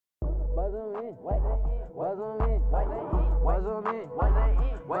What's on me? What's on me? What's on me?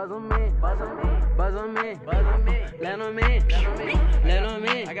 What's on me? Buzz on me? Buzz on me? Buzz on me? Land on me? Land on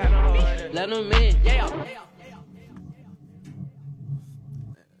me? I got no hold right there. Land on me? Yeah.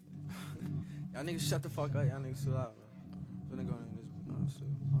 Y'all niggas shut the fuck up. Y'all niggas too loud, bro. Finna go in this.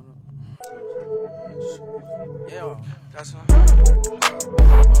 Yeah, got some.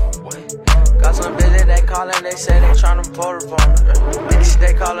 Got some bitches they callin', they say they tryna pull up on me. Bitches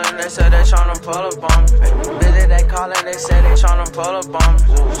they callin', they say they tryna pull up on me. Bitches they callin', they say they tryna pull up on me.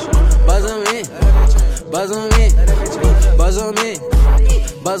 Buzz on me, buzz on me, buzz on me,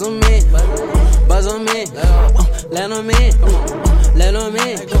 buzz on me, buzz on me, land on me, land on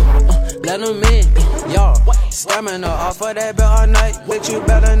me, land on me. Yo, stamina off of that bit all night. Bitch, you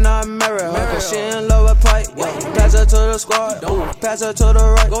better not marry her, cause she in love with pipe. Pass her to the squad, pass her to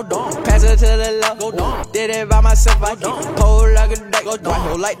the right, go down. Pass her to the left, go down. Did it by myself, I keep cold like a dyke. I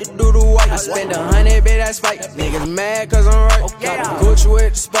don't like to do the white. I spend 100, bitch, that's spike. Niggas mad cause I'm right. Got the Gucci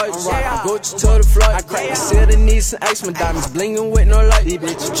with the spikes, Gucci to the flight. I crack the city, need some ice. My diamonds blingin' with no light. These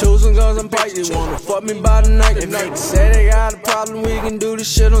bitches choosing guns and pipes. They wanna fuck me by the night. If niggas say they got a problem, we can do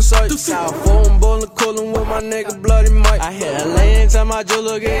this shit on sight. South 4 and bowling, coolin' with my nigga Bloody Mike. I hit LA anytime my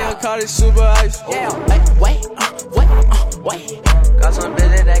jeweler get carti super ice. Wait. Got some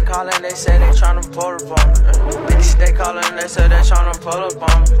bitches they callin', they say they tryna pull up on me. Bitches they callin', they say they tryna pull up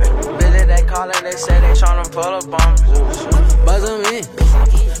on me. Bitches they callin', they say they tryna pull up on me. Buzz on me,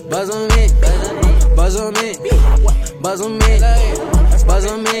 buzz on me, buzz on me, buzz on me, buzz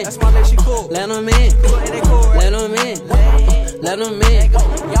on me. That's my bitch, she cool. Land on me, land on me, land on me.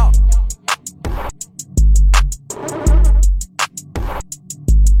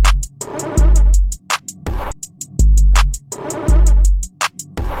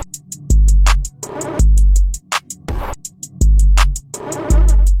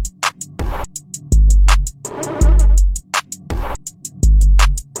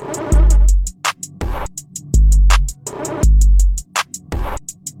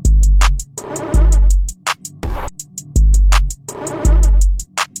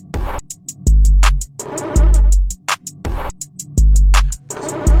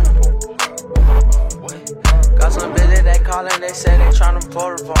 Callin', they say they tryna pull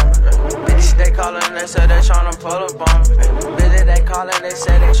up on me. Bitches they callin', they say they tryna pull up on me. Bitches they callin', they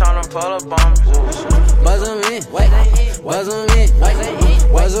say they tryna pull up on me. Buzz on me, buzz on me,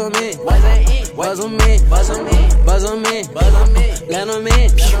 buzz on me, buzz on me, buzz on me, buzz on me, land on me,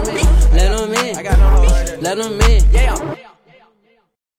 land on me, I got no hold right there. land on me.